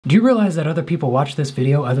Do you realize that other people watch this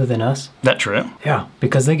video other than us? That true? Yeah,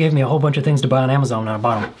 because they gave me a whole bunch of things to buy on Amazon and I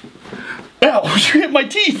bought them. Ow, you hit my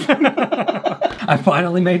teeth! I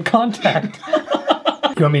finally made contact.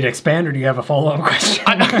 You want me to expand or do you have a follow-up question?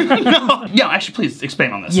 No. Yeah, actually, please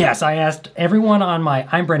expand on this. Yes, I asked everyone on my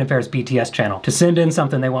I'm Brandon Ferris BTS channel to send in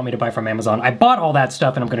something they want me to buy from Amazon. I bought all that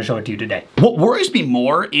stuff and I'm gonna show it to you today. What worries me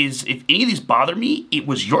more is if any of these bother me, it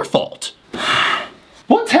was your fault.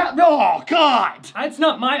 What's happening? Oh, God! It's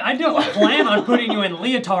not my, I don't plan on putting you in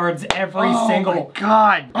leotards every single... Oh, my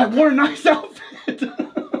God. I wore a nice outfit.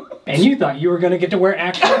 And you thought you were gonna get to wear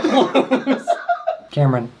actual clothes.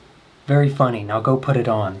 Cameron, very funny. Now go put it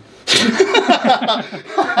on.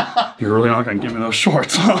 You're really not gonna give me those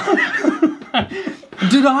shorts, huh?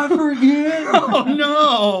 Did I forget? Oh,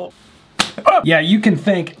 no. Yeah, you can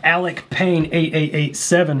thank Alec Payne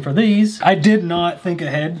 8887 for these. I did not think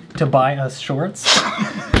ahead to buy us shorts.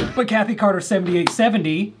 But Kathy Carter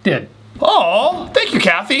 7870 did. Oh, thank you,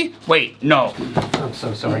 Kathy. Wait, no. I'm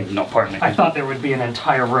so sorry. No, pardon me. I thought there would be an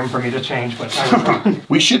entire room for me to change, but I was wrong.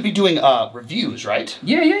 We should be doing reviews, right?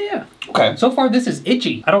 Yeah. Okay. So far, this is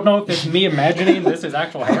itchy. I don't know if it's me imagining this is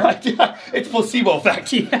actual hair. It's placebo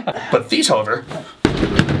effect. Yeah. But these, however,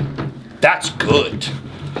 that's good.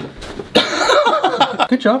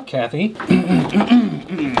 Good job, Kathy.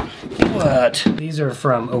 What? These are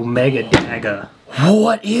from Omega Daga.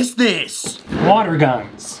 What is this? Water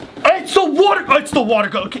guns. It's the water. It's the water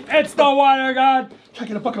gun. Okay. It's the water gun. Can I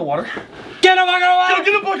get a bucket of water? Get a bucket of water.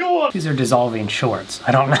 Get a bucket of water. These are dissolving shorts.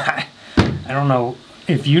 I don't know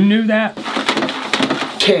if you knew that.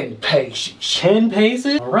 10 paces. 10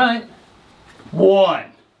 paces? All right.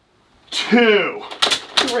 1, 2,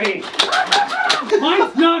 3.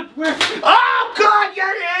 Mine's not where. Oh, God,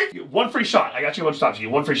 yeah, it is. One free shot. I got you one stop. You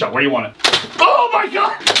get one free shot. Where do you want it? Oh, my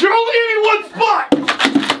God. You're only in one spot.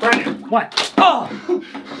 Brandon. What? Oh.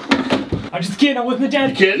 I'm just kidding. I wasn't dead.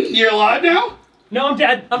 You kidding? You're alive now? No, I'm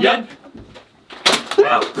dead. I'm dead.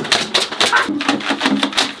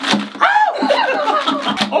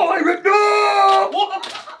 Oh, I ripped. No!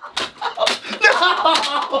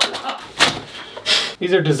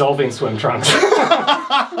 These are dissolving swim trunks.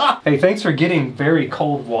 Hey, thanks for getting very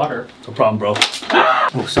cold water. No problem, bro.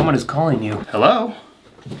 Oh, someone is calling you. Hello?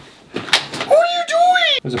 What are you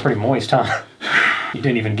doing? It was a pretty moist, huh? You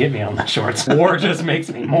didn't even get me on the shorts. War just makes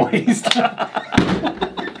me moist. 10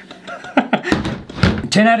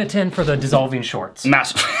 out of 10 for the dissolving shorts.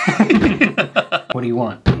 Massive. What do you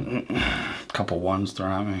want? Couple ones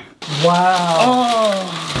thrown at me. Wow. Oh,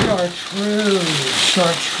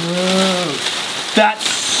 chartreuse.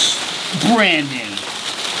 That's Brandon.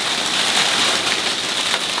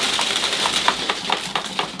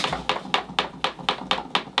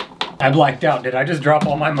 I blacked out. Did I just drop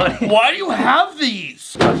all my money? Why do you have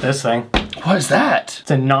these? Got this thing. What is that?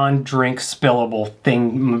 It's a non-drink spillable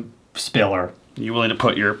thing spiller. You willing to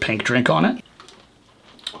put your pink drink on it?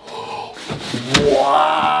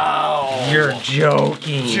 Wow. You're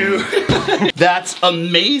joking. Dude. That's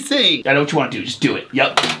amazing. I know what you want to do. Just do it.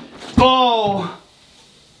 Yep. Oh.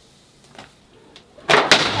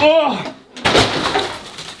 Oh.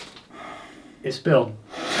 It spilled.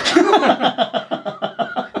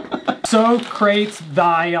 So crates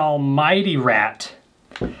thy almighty rat.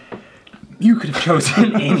 You could have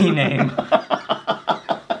chosen any name.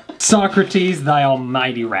 Socrates, thy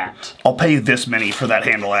almighty rat. I'll pay you this many for that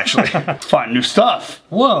handle, actually. Fun new stuff.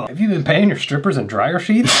 Whoa, have you been paying your strippers in dryer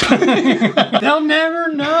sheets? They'll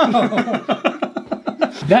never know.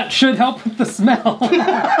 That should help with the smell.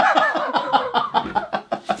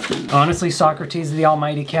 Honestly, Socrates, the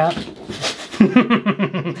almighty cat.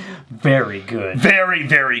 Very good. Very,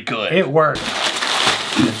 very good. It worked.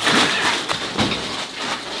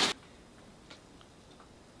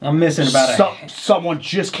 I'm missing about Someone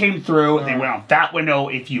just came through and they went out that window.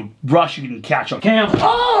 If you rush, you can catch them. Cam.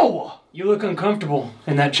 Oh! You look uncomfortable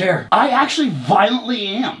in that chair. I actually violently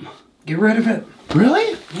am. Get rid of it.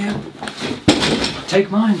 Really? Yeah. Take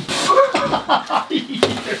mine.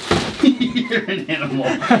 You're an animal.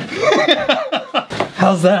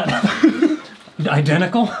 How's that?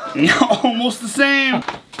 Identical? Almost the same.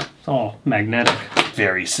 It's all magnetic.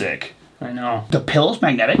 Very sick. I know. The pillow's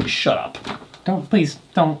magnetic? Shut up. Please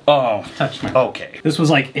don't Oh. touch me. Okay. This was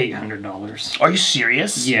like $800. Are you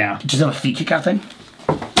serious? Yeah. Does it have a feet kick out thing?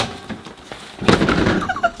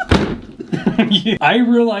 I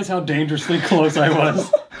realize how dangerously close I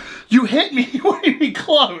was. You hit me. You weren't even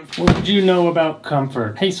close. What did you know about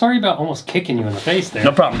comfort? Hey, sorry about almost kicking you in the face there.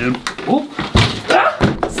 No problem, dude. Oop.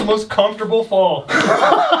 It's the most comfortable fall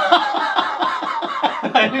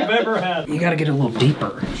I've ever had. You gotta get a little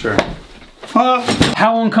deeper. Sure.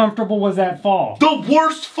 How uncomfortable was that fall? The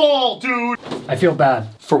worst fall, dude. I feel bad.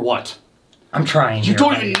 For what? I'm trying. You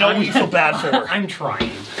don't even know what you feel bad for. I'm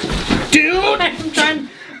trying. Dude!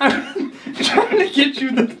 I'm trying to get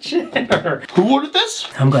you the chair. Who ordered this?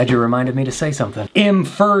 I'm glad you reminded me to say something. M.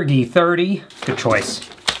 Fergie 30. Good choice.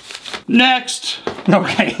 Next.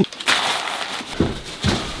 Okay.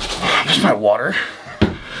 There's my water.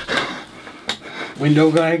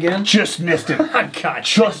 Window guy again? Just missed him. God.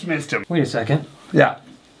 Just missed him. Wait a second. Yeah.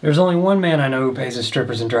 There's only one man I know who pays his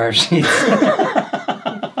strippers and dryer sheets.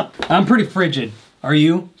 I'm pretty frigid. Are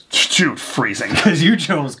you? Dude, freezing. Because you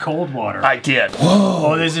chose cold water. I did.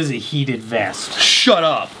 Oh, this is a heated vest. Shut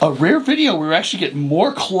up. A rare video where we actually get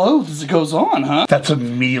more clothes as it goes on, huh? That's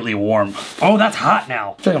immediately warm. Oh, that's hot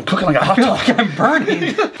now. I feel like I'm cooking like a hot I feel dog. like I'm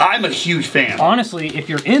burning. I'm a huge fan. Honestly, if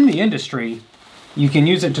you're in the industry, you can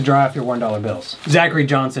use it to dry off your $1 bills. Zachary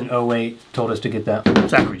Johnson 08 told us to get that.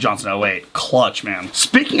 Zachary Johnson 08. Clutch, man.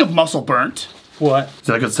 Speaking of muscle burnt, What? is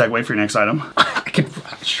that a good segue for your next item? I can,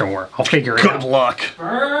 sure, I'll figure it Good out. luck.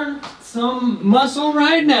 Burn some muscle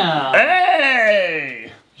right now.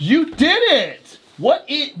 Hey! You did it! What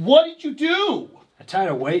did you do? I tied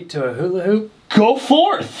a weight to a hula hoop. Go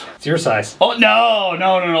forth! It's your size. Oh,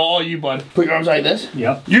 no, all you, bud. Put your arms like this.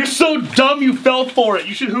 Yep. You're so dumb you fell for it.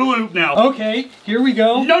 You should hula hoop now. Okay, here we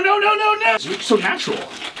go. No. You look so natural.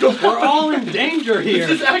 We're all in danger here.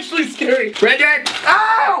 This is actually scary. Brendan!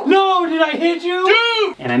 Ow! No, did I hit you?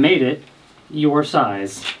 Dude! And I made it your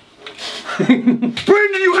size. Brandon,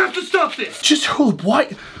 you have to stop this! Just hula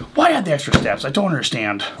hoop. Why add the extra steps? I don't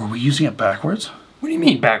understand. Are we using it backwards? What do you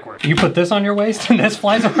mean backward? You put this on your waist and this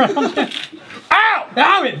flies around it? Ow!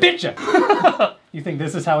 Ow, it bit you! You think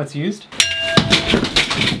this is how it's used?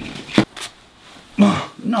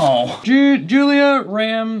 No. Julia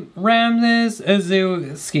Ramses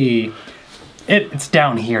Azuski. It's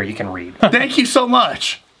down here, you can read. Thank you so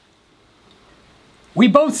much. We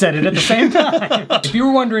both said it at the same time. If you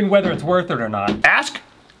were wondering whether it's worth it or not. Ask.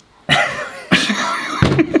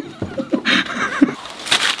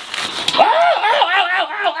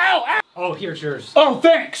 Ow! Oh, here's yours. Oh,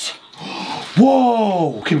 thanks.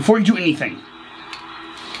 Whoa. Okay, before you do anything.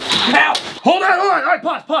 Ow! Hold on. All right,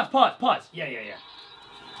 pause. Yeah.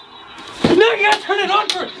 No, you gotta turn it on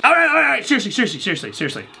first. All right.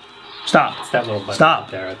 Seriously. Stop. It's that little button Stop.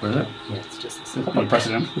 up there. Where is it? Yeah, it's just this. Oh, press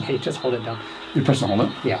it in. Yeah, you just hold it down. You press it, hold it.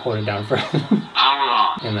 Yeah, hold it down first. And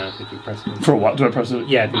then I think you press it. For what? Do I press it?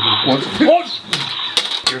 Yeah, I think you press it. What?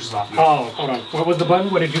 Yours is off. Oh, hold on. What was the button?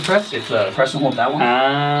 What did you press? It's press and hold that one.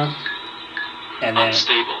 And then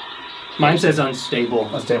Unstable. Mine says unstable.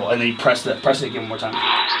 unstable. And then you press it again one more time.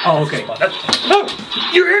 Oh, okay. Oh,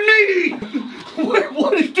 you're in me!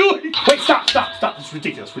 What are you doing? Wait, stop. It's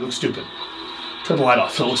ridiculous. We look stupid. Turn the light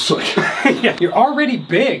off. It looks sick. Yeah, you're already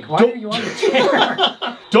big. Why are you on the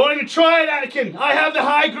chair? Don't even try it, Anakin. I have the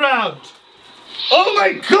high ground. Oh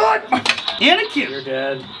my God! Anakin! You're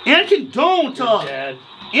dead. Anakin, don't! You're dead.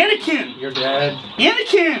 Anakin! You're dead.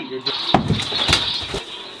 Anakin! You're dead.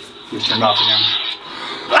 You turned off again.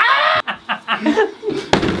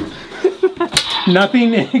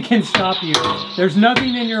 Nothing can stop you. There's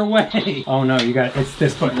nothing in your way. Oh no, you got it's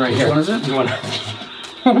this button right here. Which one is it? You want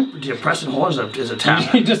Do you press and hold or is it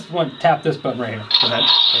tap? you just want to tap this button right here. Go ahead.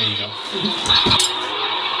 There you go.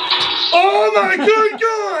 Oh my good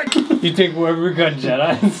God! You think we're good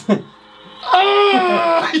Jedis?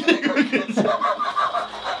 Ah!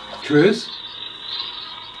 Truce?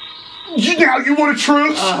 Now you want a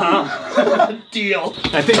truce? Uh-huh. Deal.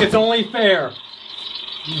 I think it's only fair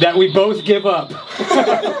that we both give up.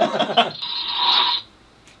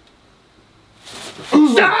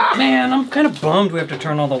 Stop! Man, I'm kind of bummed we have to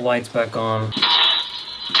turn all the lights back on.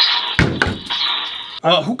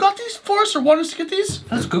 Who got these for us or wanted us to get these?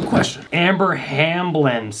 That's a good question. Amber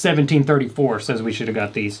Hamblin, 1734, says we should have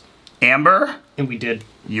got these. Amber, And we did.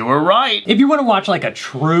 you were right. If you want to watch like a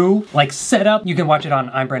true setup, you can watch it on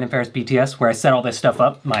I'm Brandon Ferris BTS, where I set all this stuff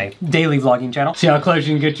up, my daily vlogging channel. See how close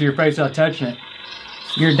you can get to your face without touching it.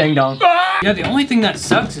 You're ding dong. Ah! Yeah, the only thing that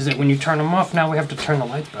sucks is that when you turn them off, now we have to turn the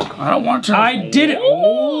lights back on. I don't want to. I did it.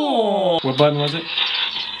 Oh! What button was it?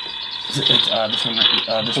 It's this one. This one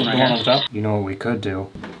The right one on here. top? You know what we could do?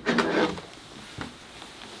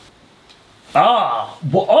 Ah!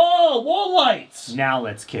 Wall lights. Now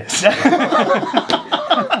let's kiss. Did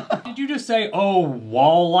you just say, oh,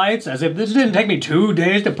 wall lights? As if this didn't take me 2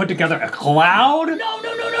 days to put together a cloud? No.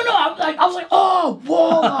 I was like, oh,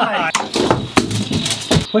 wall lights.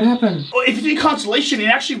 What happened? Well, if you did constellation, it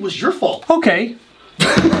actually was your fault. Okay.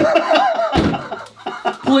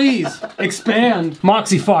 Please, expand.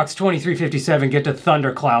 Moxie Fox 2357, get to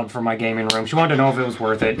Thundercloud for my gaming room. She wanted to know if it was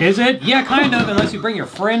worth it. Is it? Yeah, kind of, unless you bring your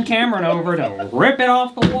friend Cameron over to rip it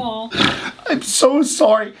off the wall. I'm so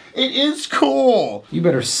sorry. It is cool. You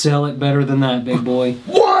better sell it better than that, big boy.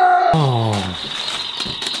 What? Oh.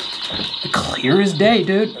 Clear as day,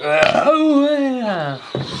 dude. Oh, yeah.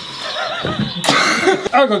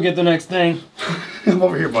 I'll go get the next thing. I'm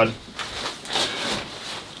over here, bud.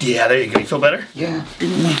 Yeah, there you go. You feel better? Yeah.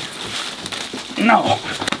 No.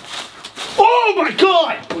 Oh my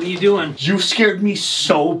god! What are you doing? You scared me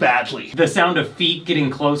so badly. The sound of feet getting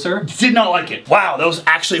closer? Did not like it. Wow, that was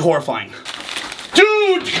actually horrifying.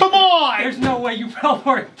 Dude, come on! There's no way you fell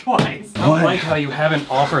for it twice. I What? don't like how you haven't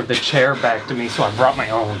offered the chair back to me, so I brought my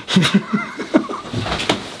own.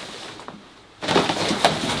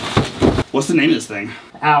 What's the name of this thing?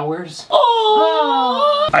 Hours?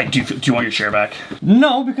 Oh! Do you want your chair back?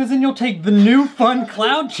 No, because then you'll take the new fun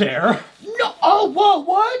cloud chair. No. Oh, whoa,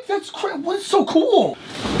 what? That's what's so cool?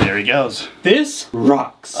 There he goes. This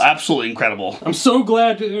rocks. Absolutely incredible. I'm so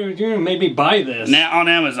glad you made me buy this. Now on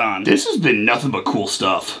Amazon. This has been nothing but cool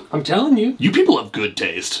stuff. I'm telling you. You people have good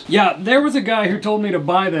taste. Yeah, there was a guy who told me to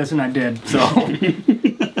buy this and I did, so.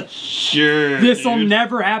 Sure. This will dude.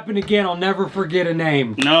 never happen again. I'll never forget a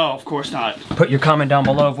name. No, of course not. Put your comment down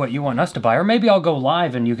below of what you want us to buy, or maybe I'll go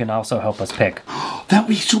live and you can also help us pick. That would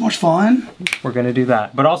be so much fun. We're gonna do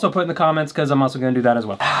that. But also put in the comments because I'm also gonna do that as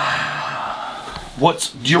well.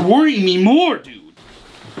 You're worrying me more, dude.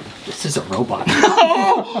 This is a robot.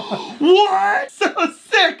 Oh, what? So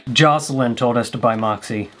sick. Jocelyn told us to buy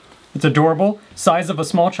Moxie. It's adorable, size of a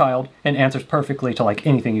small child, and answers perfectly to like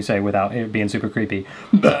anything you say without it being super creepy.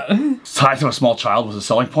 Size of a small child was a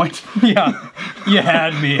selling point. Yeah, you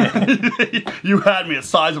had me. You had me a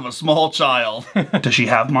size of a small child. Does she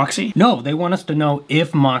have Moxie? No, they want us to know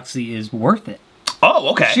if Moxie is worth it.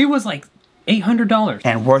 Oh, okay. She was like $800.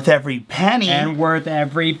 And worth every penny. And worth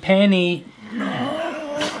every penny.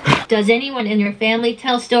 Does anyone in your family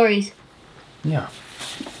tell stories? Yeah.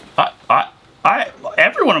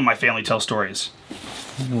 Everyone in my family tells stories.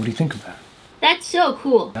 What do you think of that? That's so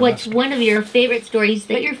cool. What's one of your favorite stories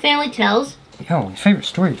that your family tells? Yo, my favorite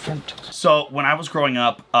story. Friend. So when I was growing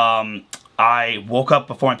up, I woke up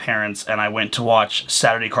before my parents and I went to watch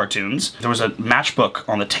Saturday cartoons. There was a matchbook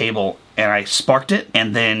on the table and I sparked it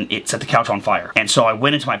and then it set the couch on fire. And so I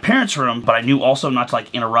went into my parents' room, but I knew also not to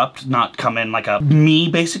like interrupt, not come in like a me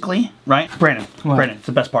basically, right? Brandon, it's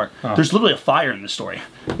the best part. Oh. There's literally a fire in this story.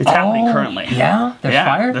 It's happening currently. Yeah? There's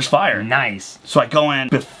fire? There's fire. Nice. So I go in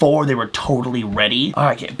before they were totally ready. All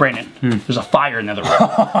right, Brandon, there's a fire in the other room.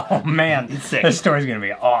 Oh man, It's sick. This story's gonna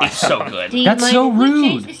be awesome. It's so good. Do you That's mind so if we rude.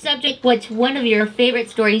 change the subject? What's one of your favorite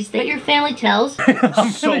stories that your family tells?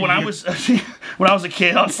 So when I was a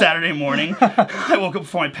kid on Saturday morning, I woke up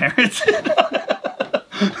before my parents.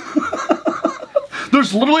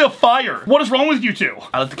 There's literally a fire. What is wrong with you two?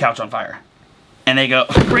 I lit the couch on fire. And they go,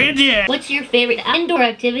 Brandon! What's your favorite indoor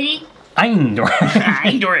activity? Indoor.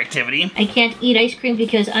 Indoor activity. I can't eat ice cream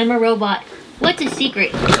because I'm a robot. What's a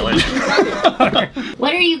secret? Village.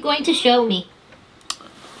 What are you going to show me?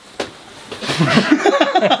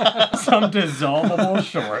 Some dissolvable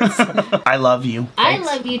shorts. I love you. I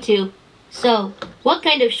love you too. So, what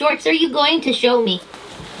kind of shorts are you going to show me?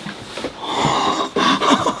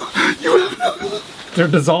 They're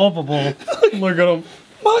dissolvable. Look at them.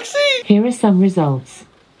 Moxie! Here are some results.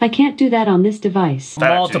 I can't do that on this device.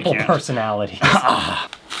 That Multiple actually can't. personalities.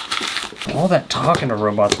 All that talking to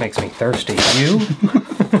robots makes me thirsty. You?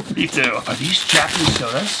 Me too. Are these Japanese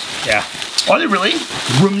sodas? Yeah. Are they really?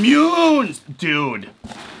 Ramune! Dude.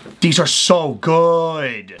 These are so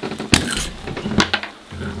good.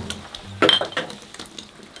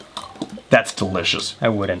 That's delicious. I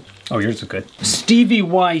wouldn't. Oh, yours is good. Stevie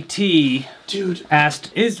YT Dude. asked,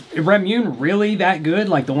 is Ramune really that good?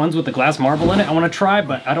 Like the ones with the glass marble in it? I want to try,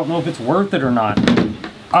 but I don't know if it's worth it or not.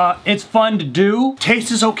 It's fun to do. Taste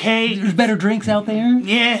is okay. There's better drinks out there.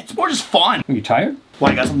 Yeah, it's more just fun. Are you tired?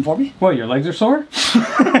 Why, you got something for me? What, your legs are sore?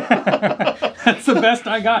 That's the best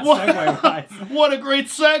I got segue-wise. What a great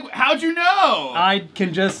segue. How'd you know? I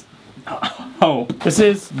can just... Oh, this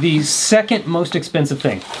is the second most expensive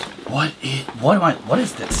thing. What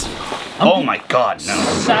is this? Oh my god, no.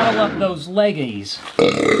 Saddle up those leggies.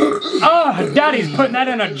 Oh, Daddy's putting that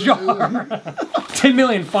in a jar. 10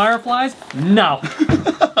 million fireflies? No.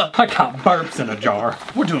 I got burps in a jar.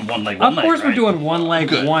 We're doing one leg, Of course we're doing one leg,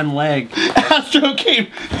 Good. one leg. Astro came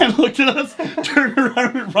and looked at us, turned around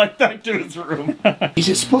and went right back to his room. Is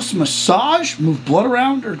it supposed to massage, move blood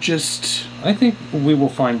around, or just... I think we will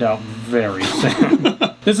find out very soon.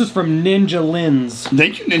 This is from Ninja Lens.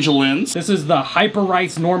 Thank you, Ninja Lens. This is the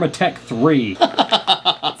Hyperice Normatec 3. It's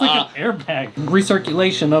like an airbag.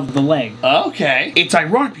 Recirculation of the leg. Okay. It's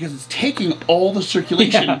ironic because it's taking all the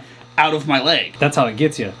circulation out of my leg. That's how it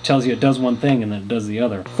gets you. It tells you it does one thing and then it does the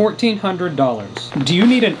other. $1,400. Do you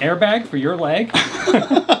need an airbag for your leg?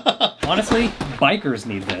 Honestly, bikers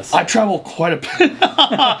need this. I travel quite a bit.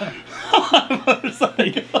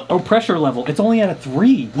 Oh, pressure level. It's only at a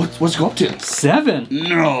 3. What's it go up to? 7.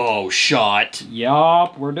 No shot.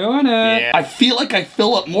 Yup, we're doing it. Yeah. I feel like I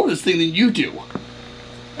fill up more of this thing than you do.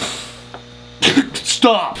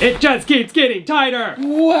 Stop. It just keeps getting tighter.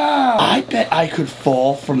 Wow. I bet I could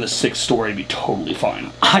fall from the 6th story and be totally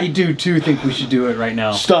fine. I do too think we should do it right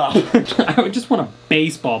now. Stop. I would just want a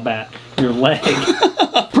baseball bat your leg.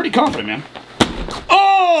 Pretty confident, man.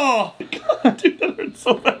 Oh! God, dude, that hurt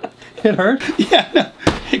so bad. It hurt? Yeah, no.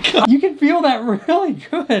 You can feel that really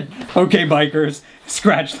good. Okay, bikers,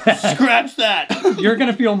 scratch that. Scratch that. You're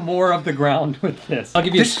gonna feel more of the ground with this. I'll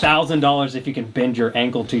give you $1,000 if you can bend your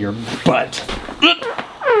ankle to your butt.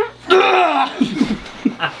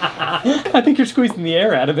 I think you're squeezing the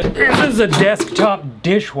air out of it. This is a desktop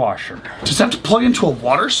dishwasher. Does that have to plug into a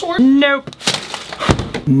water source? Nope.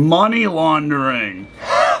 Money laundering.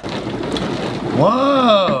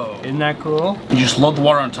 Whoa. Isn't that cool? You just load the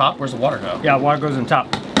water on top? Where's the water go? Yeah, water goes on top.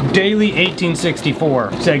 Daily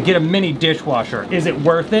 1864 said get a mini dishwasher. Is it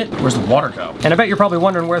worth it? Where's the water go? And I bet you're probably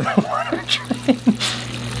wondering where the water drains.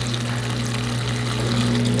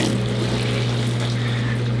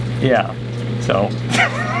 Yeah, so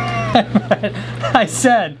I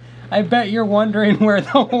said, I bet you're wondering where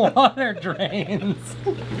the water drains.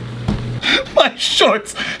 My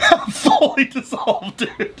shorts have fully dissolved,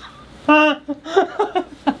 dude.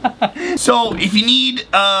 So, if you need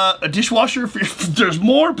a dishwasher, if there's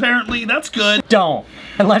more, apparently, that's good. Don't.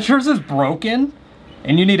 Unless yours is broken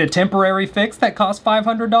and you need a temporary fix that costs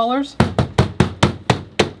 $500,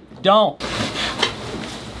 don't.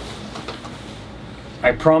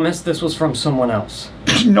 I promise this was from someone else.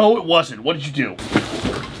 No, it wasn't. What did you do?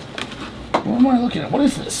 What am I looking at? What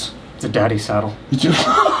is this? It's a daddy saddle.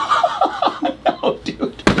 No,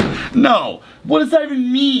 dude. No. What does that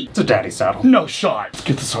even mean? It's a daddy saddle. No shot. Let's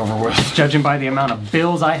get this over with. Judging by the amount of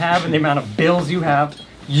bills I have and the amount of bills you have,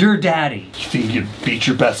 you're daddy. You think you could beat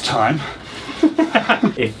your best time?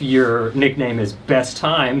 If your nickname is Best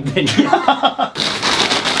Time, then yeah.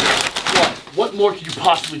 What more could you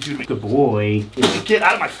possibly do to me? Good boy. Get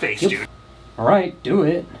out of my face, dude. All right, do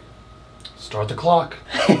it. Start the clock.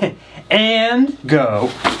 And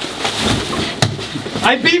go.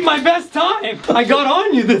 I beat my best time. I got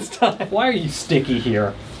on you this time. Why are you sticky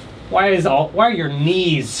here? Why are your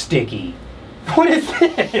knees sticky? What is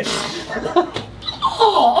this?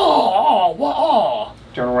 Oh.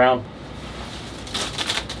 Turn around.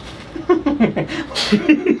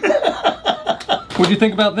 What'd you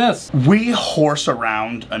think about this? We horse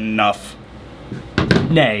around enough.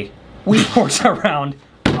 Nay, we horse around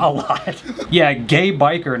a lot. Yeah, gay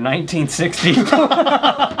biker 1960.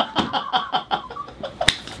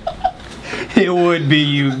 It would be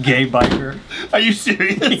you, gay biker. Are you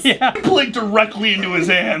serious? Yeah. Blinked directly into his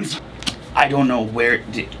hands. I don't know where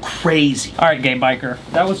it did. Crazy. All right, gay biker.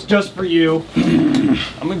 That was just for you.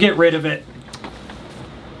 I'm gonna get rid of it.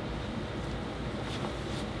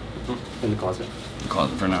 In the closet.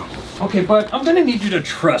 Closet for now. Okay, but I'm gonna need you to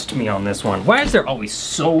trust me on this one. Why is there always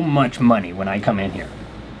so much money when I come in here?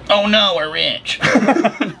 Oh no, we're rich.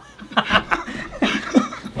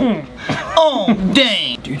 Oh,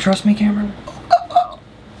 dang. Do you trust me, Cameron?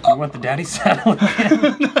 You want the daddy saddle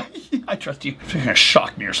again? I trust you. You're gonna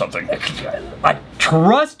shock me or something. I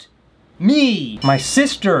trust me. My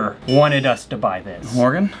sister wanted us to buy this.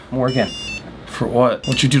 Morgan? Morgan. For what?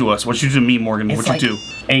 What'd you do to us? What'd you do to me, Morgan? It's What'd you do?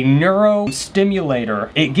 a neurostimulator.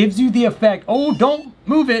 It gives you the effect. Oh, don't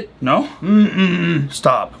move it. No?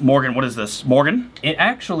 Stop. Morgan, what is this? Morgan? It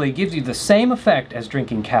actually gives you the same effect as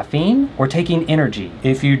drinking caffeine or taking energy.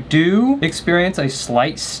 If you do experience a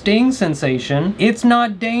slight sting sensation, it's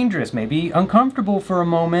not dangerous. Maybe uncomfortable for a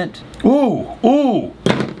moment. Ooh.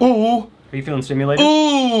 Are you feeling stimulated?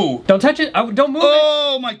 Ooh. Don't touch it. Don't move it.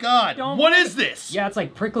 Oh my God. Don't What move is this? Yeah, it's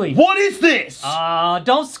like prickly. What is this?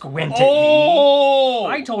 Don't squint at me. Oh.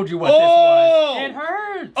 I told you what this was. It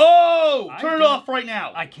hurts. Oh. I Turn it did- off right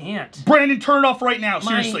now. I can't. Brandon, turn it off right now.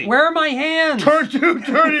 Seriously. Where are my hands? Turn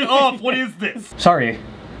it off. What is this? Sorry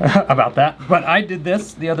about that, but I did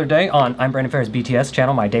this the other day on I'm Brandon Ferris BTS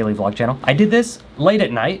channel, my daily vlog channel. I did this late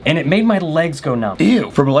at night, and it made my legs go numb. Ew.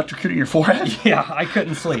 From electrocuting your forehead? Yeah, I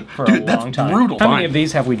couldn't sleep for Dude, a that's long time. brutal. How many Fine. of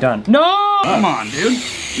these have we done? No! Come on, dude.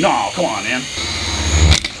 No, come on, man.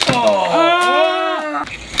 Oh.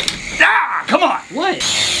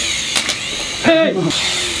 it.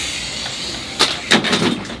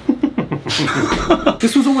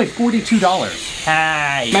 This was only $42.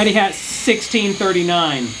 Hey. Maddie Hat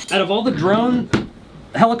 $16.39. Out of all the drone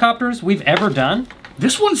helicopters we've ever done,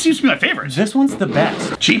 This one seems to be my favorite. this one's the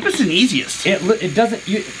best. Cheapest and easiest. It doesn't,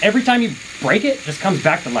 every time you break it, it just comes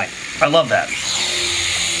back to life. I love that.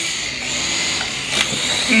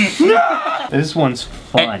 This one's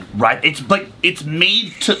fun. Right, it's like, it's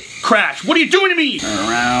made to crash. What are you doing to me? Turn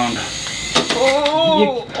around.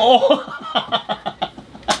 Oh!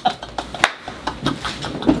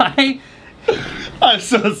 I'm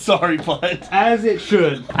so sorry, bud. As it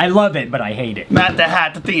should. I love it, but I hate it. Matt the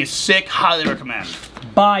Hat, the thing is sick. Highly recommend.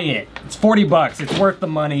 Buy it. It's $40. It's worth the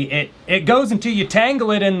money. It goes until you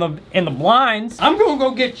tangle it in the blinds. I'm gonna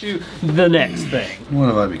go get you the next thing. What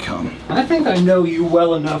have I become? I think I know you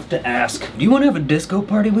well enough to ask. Do you want to have a disco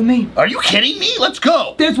party with me? Are you kidding me? Let's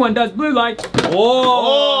go. This one does blue lights.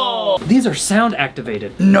 Whoa! These are sound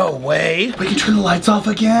activated. No way. We can turn the lights off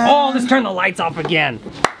again. Oh, let's turn the lights off again.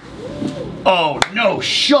 Oh, no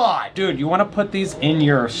shot. Dude, you want to put these in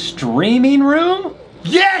your streaming room?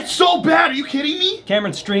 Yeah, it's so bad. Are you kidding me?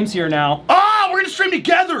 Cameron streams here now. Ah, we're gonna stream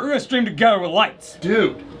together. We're gonna stream together with lights.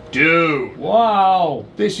 Dude. Wow.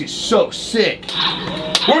 This is so sick.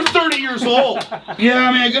 We're 30 years old. Yeah,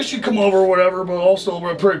 I mean, I guess you'd come over or whatever, but also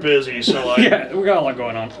we're pretty busy, so like. Yeah, we got a lot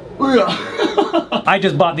going on. Yeah. I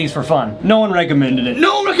just bought these for fun. No one recommended it.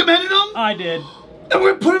 No one recommended them? I did. And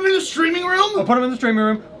we're gonna put them in the streaming room? I put them in the streaming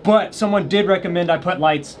room, but someone did recommend I put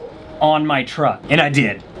lights on my truck, and I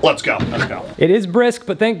did. Let's go. Let's go. It is brisk,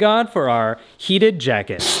 but thank God for our heated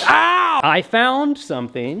jackets. Ow! I found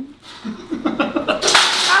something.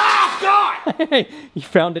 Oh, God! Hey, you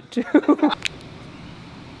found it too. What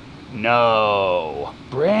No.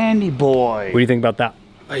 Brandy boy. do you think about that?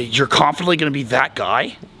 Hey, you're confidently gonna be that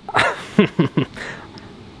guy?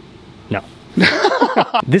 No.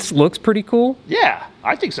 This looks pretty cool. Yeah,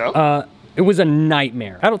 I think so. It was a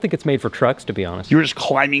nightmare. I don't think it's made for trucks, to be honest. You were just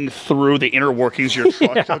climbing through the inner workings of your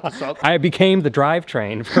truck to hook this up? I became the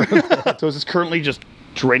drivetrain. So is this currently just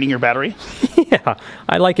draining your battery? Yeah,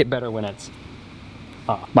 I like it better when it's...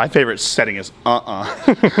 My favorite setting is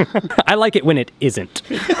I like it when it isn't.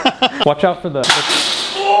 Watch out for the...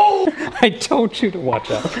 I told you to watch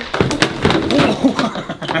out.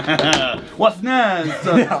 What's next?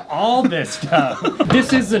 All this stuff.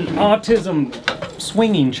 This is an autism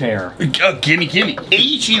swinging chair. Gimme.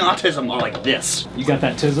 ADHD and autism are like this. You got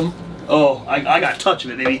that tism? Oh, I got a touch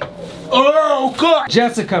of it, baby. Oh, God!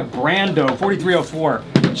 Jessica Brando, 4304.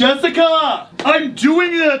 Jessica! I'm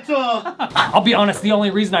doing it! I'll be honest, the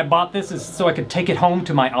only reason I bought this is so I could take it home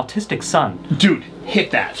to my autistic son. Dude,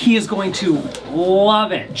 hit that. He is going to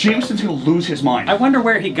love it. Jameson's gonna lose his mind. I wonder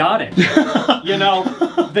where he got it. You know,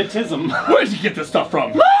 the tism. Where did he get this stuff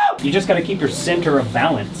from? You just gotta keep your center of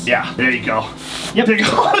balance. Yeah, there you go. Yep. There you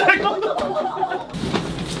go.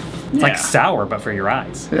 It's like sour, but for your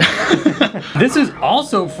eyes. This is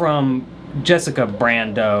also from Jessica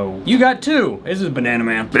Brando. You got two. This is Banana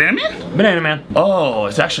Man. Banana Man? Banana Man. Oh,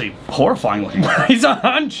 it's actually horrifying looking. He's a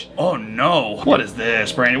hunch. Oh no. What is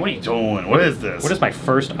this, Brandon? What are you doing? What is this? What is my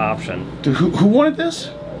first option? Dude, who wanted this?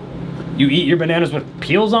 You eat your bananas with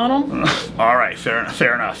peels on them? Alright,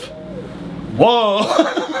 fair enough. Whoa!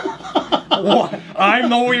 What? I'm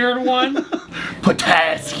the weird one?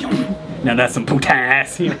 Potassium. Now that's some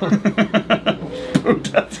potassium. Potassium.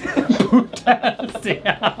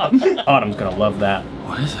 Autumn's gonna love that.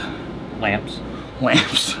 What is it? Lamps.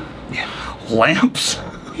 Lamps. Yeah. Lamps?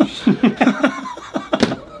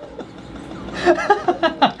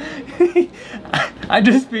 I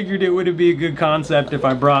just figured it would be a good concept if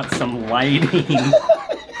I brought some lighting.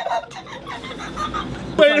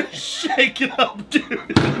 Way to shake it up, dude.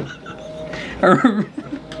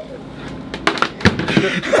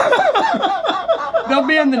 They'll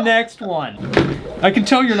be in the next one. I can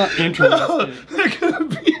tell you're not interested. They're gonna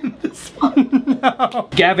be in this one. No.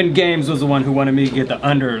 Gavin Games was the one who wanted me to get the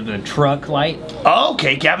under the truck light. Oh,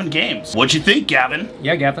 okay, Gavin Games. What'd you think, Gavin?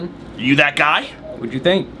 Yeah, Gavin. You that guy? What'd you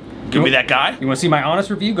think? Give me that guy? You want to see my honest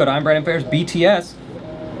review? Go to I'm Brandon Fair's BTS,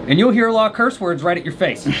 and you'll hear a lot of curse words right at your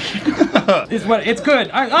face. It's good.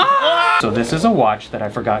 So this is a watch that I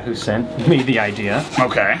forgot who sent me the idea.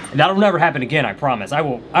 Okay. That'll never happen again, I promise. I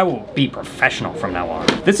will be professional from now on.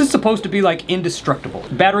 This is supposed to be like indestructible.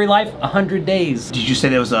 Battery life, 100 days. Did you say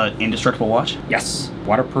that was an indestructible watch? Yes.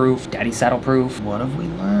 Waterproof, daddy saddle proof. What have we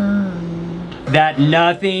learned? That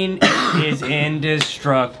nothing is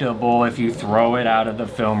indestructible if you throw it out of the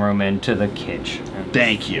film room into the kitchen.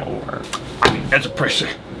 Thank you. That's pretty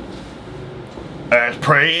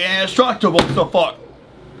indestructible so far.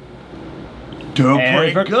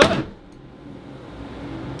 Doing pretty good.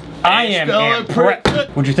 I am impressed.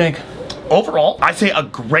 What'd you think? Overall, I say a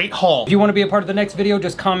great haul. If you want to be a part of the next video,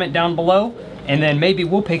 just comment down below, and then maybe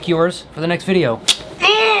we'll pick yours for the next video.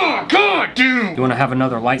 Oh, God, dude! You want to have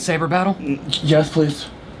another lightsaber battle? Yes, please.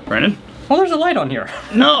 Brandon? Well, there's a light on here.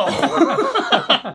 No!